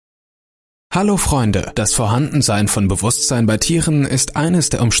Hallo Freunde, das Vorhandensein von Bewusstsein bei Tieren ist eines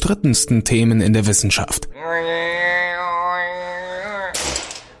der umstrittensten Themen in der Wissenschaft.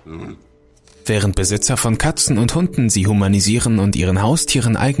 Während Besitzer von Katzen und Hunden sie humanisieren und ihren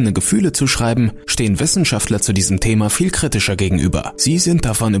Haustieren eigene Gefühle zuschreiben, stehen Wissenschaftler zu diesem Thema viel kritischer gegenüber. Sie sind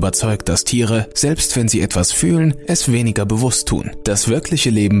davon überzeugt, dass Tiere, selbst wenn sie etwas fühlen, es weniger bewusst tun. Das wirkliche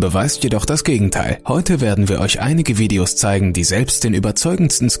Leben beweist jedoch das Gegenteil. Heute werden wir euch einige Videos zeigen, die selbst den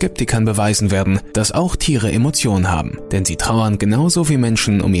überzeugendsten Skeptikern beweisen werden, dass auch Tiere Emotionen haben. Denn sie trauern genauso wie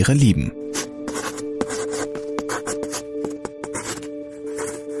Menschen um ihre Lieben.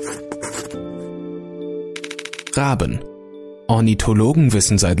 Raben. Ornithologen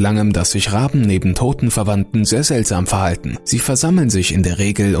wissen seit langem, dass sich Raben neben toten Verwandten sehr seltsam verhalten. Sie versammeln sich in der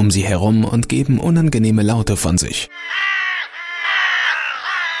Regel um sie herum und geben unangenehme Laute von sich.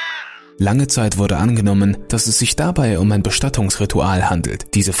 Lange Zeit wurde angenommen, dass es sich dabei um ein Bestattungsritual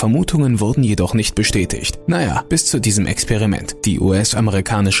handelt. Diese Vermutungen wurden jedoch nicht bestätigt. Bis zu diesem Experiment. Die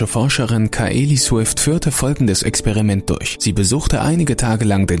US-amerikanische Forscherin Kaeli Swift führte folgendes Experiment durch. Sie besuchte einige Tage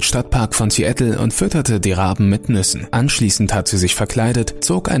lang den Stadtpark von Seattle und fütterte die Raben mit Nüssen. Anschließend hat sie sich verkleidet,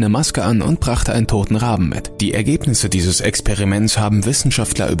 zog eine Maske an und brachte einen toten Raben mit. Die Ergebnisse dieses Experiments haben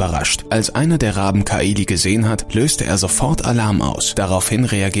Wissenschaftler überrascht. Als einer der Raben Kaeli gesehen hat, löste er sofort Alarm aus. Daraufhin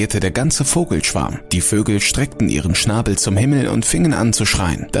reagierte der ganze Vogelschwarm. Die Vögel streckten ihren Schnabel zum Himmel und fingen an zu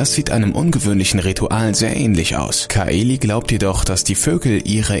schreien. Das sieht einem ungewöhnlichen Ritual sehr ähnlich aus. Kaeli glaubt jedoch, dass die Vögel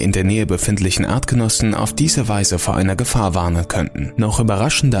ihre in der Nähe befindlichen Artgenossen auf diese Weise vor einer Gefahr warnen könnten. Noch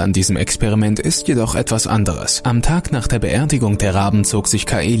überraschender an diesem Experiment ist jedoch etwas anderes. Am Tag nach der Beerdigung der Raben zog sich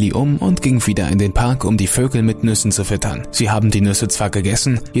Kaeli um und ging wieder in den Park, um die Vögel mit Nüssen zu füttern. Sie haben die Nüsse zwar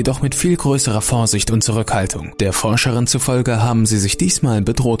gegessen, jedoch mit viel größerer Vorsicht und Zurückhaltung. Der Forscherin zufolge haben sie sich diesmal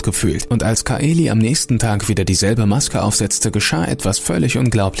bedroht gefühlt. Und als Kaeli am nächsten Tag wieder dieselbe Maske aufsetzte, geschah etwas völlig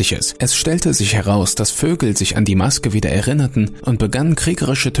Unglaubliches. Es stellte sich heraus, dass Vögel sich an die Maske wieder erinnerten und begannen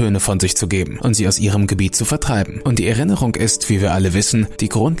kriegerische Töne von sich zu geben und sie aus ihrem Gebiet zu vertreiben. Und die Erinnerung ist, wie wir alle wissen, die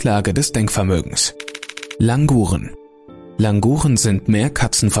Grundlage des Denkvermögens. Languren. Languren sind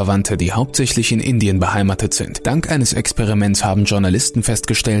Meerkatzenverwandte, die hauptsächlich in Indien beheimatet sind. Dank eines Experiments haben Journalisten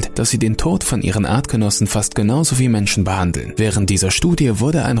festgestellt, dass sie den Tod von ihren Artgenossen fast genauso wie Menschen behandeln. Während dieser Studie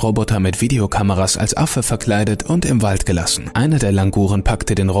wurde ein Roboter mit Videokameras als Affe verkleidet und im Wald gelassen. Einer der Languren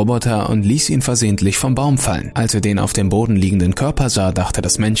packte den Roboter und ließ ihn versehentlich vom Baum fallen. Als er den auf dem Boden liegenden Körper sah, dachte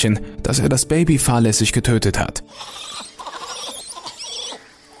das Männchen, dass er das Baby fahrlässig getötet hat.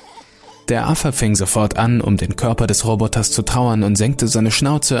 Der Affe fing sofort an, um den Körper des Roboters zu trauern und senkte seine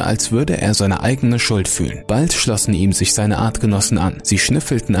Schnauze, als würde er seine eigene Schuld fühlen. Bald schlossen ihm sich seine Artgenossen an. Sie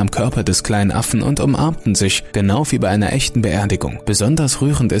schnüffelten am Körper des kleinen Affen und umarmten sich, genau wie bei einer echten Beerdigung. Besonders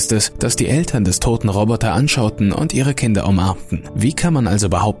rührend ist es, dass die Eltern des toten Roboter anschauten und ihre Kinder umarmten. Wie kann man also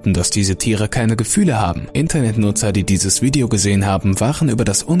behaupten, dass diese Tiere keine Gefühle haben? Internetnutzer, die dieses Video gesehen haben, waren über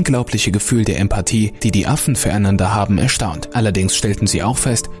das unglaubliche Gefühl der Empathie, die die Affen füreinander haben, erstaunt. Allerdings stellten sie auch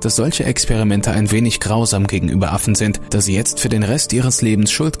fest, dass solche Experimente ein wenig grausam gegenüber Affen sind, da sie jetzt für den Rest ihres Lebens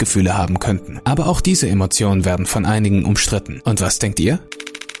Schuldgefühle haben könnten. Aber auch diese Emotionen werden von einigen umstritten. Und was denkt ihr?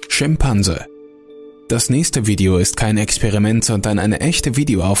 Schimpanse. Das nächste Video ist kein Experiment, sondern eine echte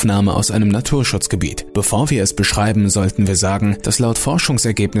Videoaufnahme aus einem Naturschutzgebiet. Bevor wir es beschreiben, sollten wir sagen, dass laut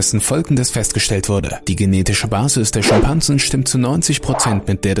Forschungsergebnissen Folgendes festgestellt wurde. Die genetische Basis der Schimpansen stimmt zu 90%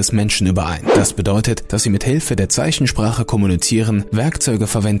 mit der des Menschen überein. Das bedeutet, dass sie mit Hilfe der Zeichensprache kommunizieren, Werkzeuge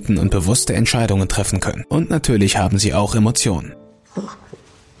verwenden und bewusste Entscheidungen treffen können. Und natürlich haben sie auch Emotionen.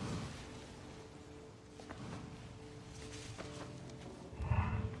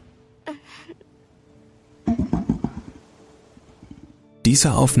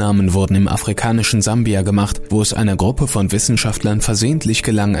 Diese Aufnahmen wurden im afrikanischen Sambia gemacht, wo es einer Gruppe von Wissenschaftlern versehentlich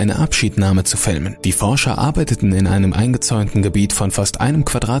gelang, eine Abschiednahme zu filmen. Die Forscher arbeiteten in einem eingezäunten Gebiet von fast 1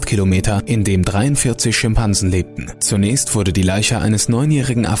 Quadratkilometer, in dem 43 Schimpansen lebten. Zunächst wurde die Leiche eines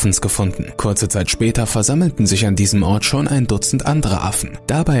 9-jährigen Affens gefunden. Kurze Zeit später versammelten sich an diesem Ort schon ein Dutzend andere Affen.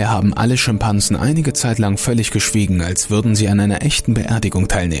 Dabei haben alle Schimpansen einige Zeit lang völlig geschwiegen, als würden sie an einer echten Beerdigung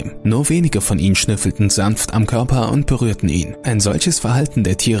teilnehmen. Nur wenige von ihnen schnüffelten sanft am Körper und berührten ihn. Ein solches Verhalten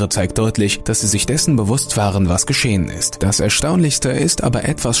der Tiere zeigt deutlich, dass sie sich dessen bewusst waren, was geschehen ist. Das Erstaunlichste ist aber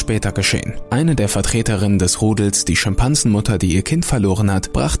etwas später geschehen. Eine der Vertreterinnen des Rudels, die Schimpansenmutter, die ihr Kind verloren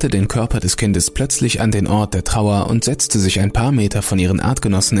hat, brachte den Körper des Kindes plötzlich an den Ort der Trauer und setzte sich ein paar Meter von ihren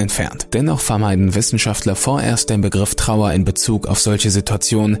Artgenossen entfernt. Dennoch vermeiden Wissenschaftler vorerst den Begriff Trauer in Bezug auf solche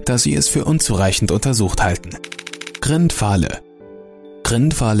Situationen, da sie es für unzureichend untersucht halten. Grindwale.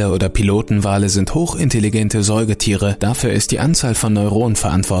 Grindwale oder Pilotenwale sind hochintelligente Säugetiere, dafür ist die Anzahl von Neuronen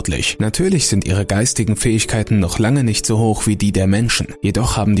verantwortlich. Natürlich sind ihre geistigen Fähigkeiten noch lange nicht so hoch wie die der Menschen,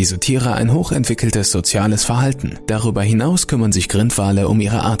 jedoch haben diese Tiere ein hochentwickeltes soziales Verhalten. Darüber hinaus kümmern sich Grindwale um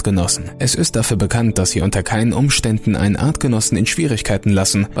ihre Artgenossen. Es ist dafür bekannt, dass sie unter keinen Umständen einen Artgenossen in Schwierigkeiten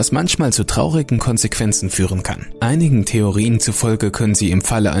lassen, was manchmal zu traurigen Konsequenzen führen kann. Einigen Theorien zufolge können sie im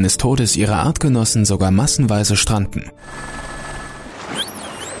Falle eines Todes ihrer Artgenossen sogar massenweise stranden.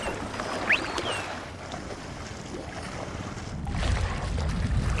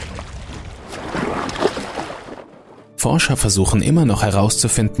 Forscher versuchen immer noch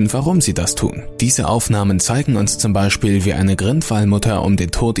herauszufinden, warum sie das tun. Diese Aufnahmen zeigen uns zum Beispiel, wie eine Grindwalmutter um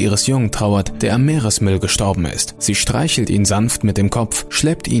den Tod ihres Jungen trauert, der am Meeresmüll gestorben ist. Sie streichelt ihn sanft mit dem Kopf,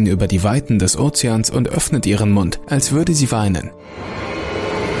 schleppt ihn über die Weiten des Ozeans und öffnet ihren Mund, als würde sie weinen.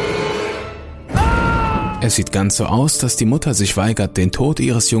 Es sieht ganz so aus, dass die Mutter sich weigert, den Tod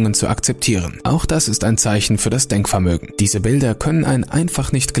ihres Jungen zu akzeptieren. Auch das ist ein Zeichen für das Denkvermögen. Diese Bilder können einen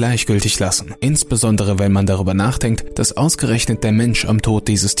einfach nicht gleichgültig lassen. Insbesondere wenn man darüber nachdenkt, dass ausgerechnet der Mensch am Tod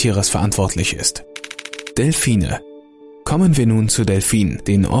dieses Tieres verantwortlich ist. Delfine. Kommen wir nun zu Delfinen,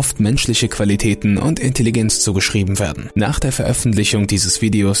 denen oft menschliche Qualitäten und Intelligenz zugeschrieben werden. Nach der Veröffentlichung dieses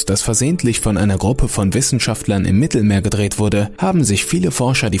Videos, das versehentlich von einer Gruppe von Wissenschaftlern im Mittelmeer gedreht wurde, haben sich viele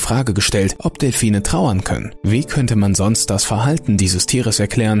Forscher die Frage gestellt, ob Delfine trauern können. Wie könnte man sonst das Verhalten dieses Tieres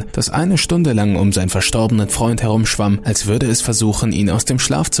erklären, das eine Stunde lang um seinen verstorbenen Freund herumschwamm, als würde es versuchen, ihn aus dem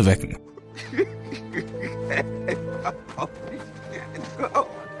Schlaf zu wecken?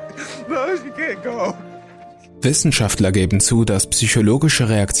 Wissenschaftler geben zu, dass psychologische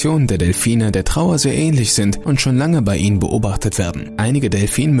Reaktionen der Delfine der Trauer sehr ähnlich sind und schon lange bei ihnen beobachtet werden. Einige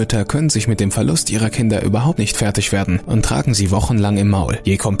Delfinmütter können sich mit dem Verlust ihrer Kinder überhaupt nicht fertig werden und tragen sie wochenlang im Maul.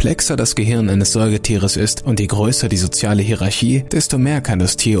 Je komplexer das Gehirn eines Säugetieres ist und je größer die soziale Hierarchie, desto mehr kann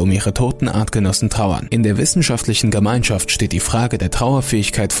das Tier um ihre toten Artgenossen trauern. In der wissenschaftlichen Gemeinschaft steht die Frage der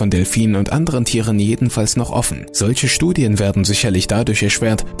Trauerfähigkeit von Delfinen und anderen Tieren jedenfalls noch offen. Solche Studien werden sicherlich dadurch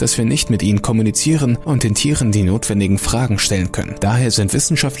erschwert, dass wir nicht mit ihnen kommunizieren und den Tieren die notwendigen Fragen stellen können. Daher sind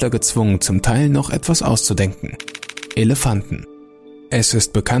Wissenschaftler gezwungen, zum Teil noch etwas auszudenken. Elefanten. Es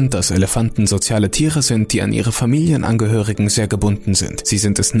ist bekannt, dass Elefanten soziale Tiere sind, die an ihre Familienangehörigen sehr gebunden sind. Sie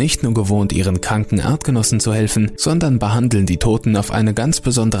sind es nicht nur gewohnt, ihren kranken Artgenossen zu helfen, sondern behandeln die Toten auf eine ganz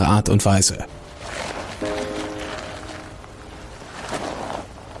besondere Art und Weise.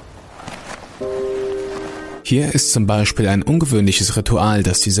 Hier ist zum Beispiel ein ungewöhnliches Ritual,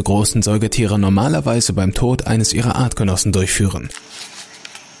 das diese großen Säugetiere normalerweise beim Tod eines ihrer Artgenossen durchführen.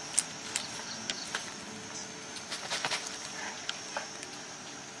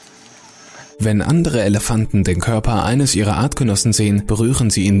 Wenn andere Elefanten den Körper eines ihrer Artgenossen sehen, berühren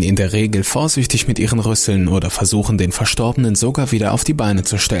sie ihn in der Regel vorsichtig mit ihren Rüsseln oder versuchen den Verstorbenen sogar wieder auf die Beine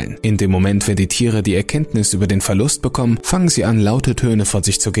zu stellen. In dem Moment, wenn die Tiere die Erkenntnis über den Verlust bekommen, fangen sie an, laute Töne von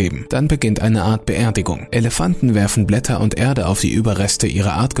sich zu geben. Dann beginnt eine Art Beerdigung. Elefanten werfen Blätter und Erde auf die Überreste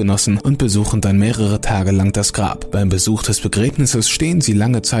ihrer Artgenossen und besuchen dann mehrere Tage lang das Grab. Beim Besuch des Begräbnisses stehen sie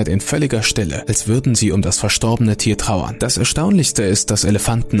lange Zeit in völliger Stille, als würden sie um das verstorbene Tier trauern. Das Erstaunlichste ist, dass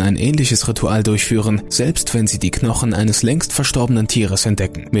Elefanten ein ähnliches Ritual durchführen, selbst wenn sie die Knochen eines längst verstorbenen Tieres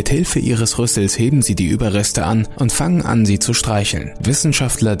entdecken. Mit Hilfe ihres Rüssels heben sie die Überreste an und fangen an, sie zu streicheln.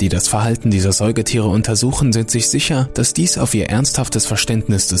 Wissenschaftler, die das Verhalten dieser Säugetiere untersuchen, sind sich sicher, dass dies auf ihr ernsthaftes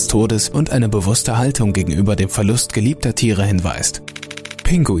Verständnis des Todes und eine bewusste Haltung gegenüber dem Verlust geliebter Tiere hinweist.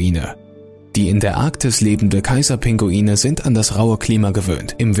 Pinguine. Die in der Arktis lebende Kaiserpinguine sind an das raue Klima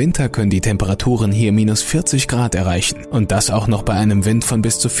gewöhnt. Im Winter können die Temperaturen hier -40 Grad erreichen. Und das auch noch bei einem Wind von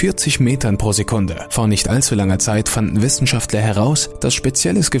bis zu 40 Metern pro Sekunde. Vor nicht allzu langer Zeit fanden Wissenschaftler heraus, dass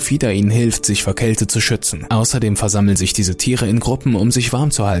spezielles Gefieder ihnen hilft, sich vor Kälte zu schützen. Außerdem versammeln sich diese Tiere in Gruppen, um sich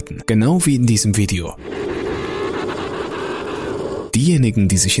warm zu halten. Genau wie in diesem Video. Diejenigen,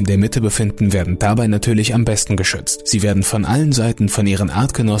 die sich in der Mitte befinden, werden dabei natürlich am besten geschützt. Sie werden von allen Seiten von ihren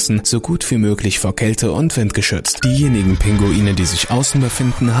Artgenossen so gut wie möglich vor Kälte und Wind geschützt. Diejenigen Pinguine, die sich außen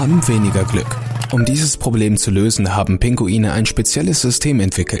befinden, haben weniger Glück. Um dieses Problem zu lösen, haben Pinguine ein spezielles System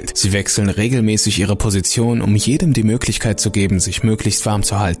entwickelt. Sie wechseln regelmäßig ihre Position, um jedem die Möglichkeit zu geben, sich möglichst warm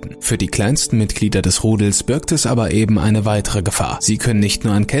zu halten. Für die kleinsten Mitglieder des Rudels birgt es aber eben eine weitere Gefahr. Sie können nicht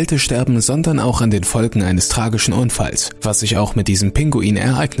nur an Kälte sterben, sondern auch an den Folgen eines tragischen Unfalls, was sich auch mit diesem Pinguin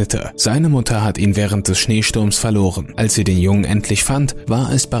ereignete. Seine Mutter hat ihn während des Schneesturms verloren. Als sie den Jungen endlich fand,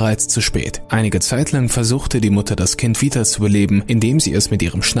 war es bereits zu spät. Einige Zeit lang versuchte die Mutter, das Kind wiederzubeleben, indem sie es mit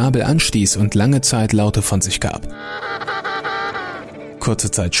ihrem Schnabel anstieß und lange Zeit Laute von sich gab.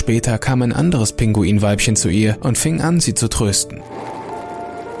 Kurze Zeit später kam ein anderes Pinguinweibchen zu ihr und fing an, sie zu trösten.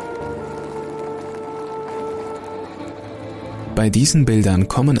 Bei diesen Bildern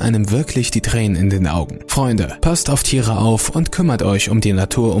kommen einem wirklich die Tränen in den Augen. Freunde, passt auf Tiere auf und kümmert euch um die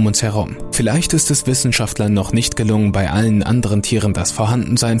Natur um uns herum. Vielleicht ist es Wissenschaftlern noch nicht gelungen, bei allen anderen Tieren das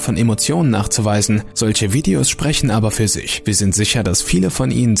Vorhandensein von Emotionen nachzuweisen. Solche Videos sprechen aber für sich. Wir sind sicher, dass viele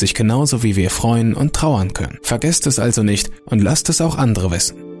von ihnen sich genauso wie wir freuen und trauern können. Vergesst es also nicht und lasst es auch andere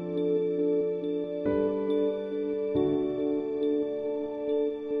wissen.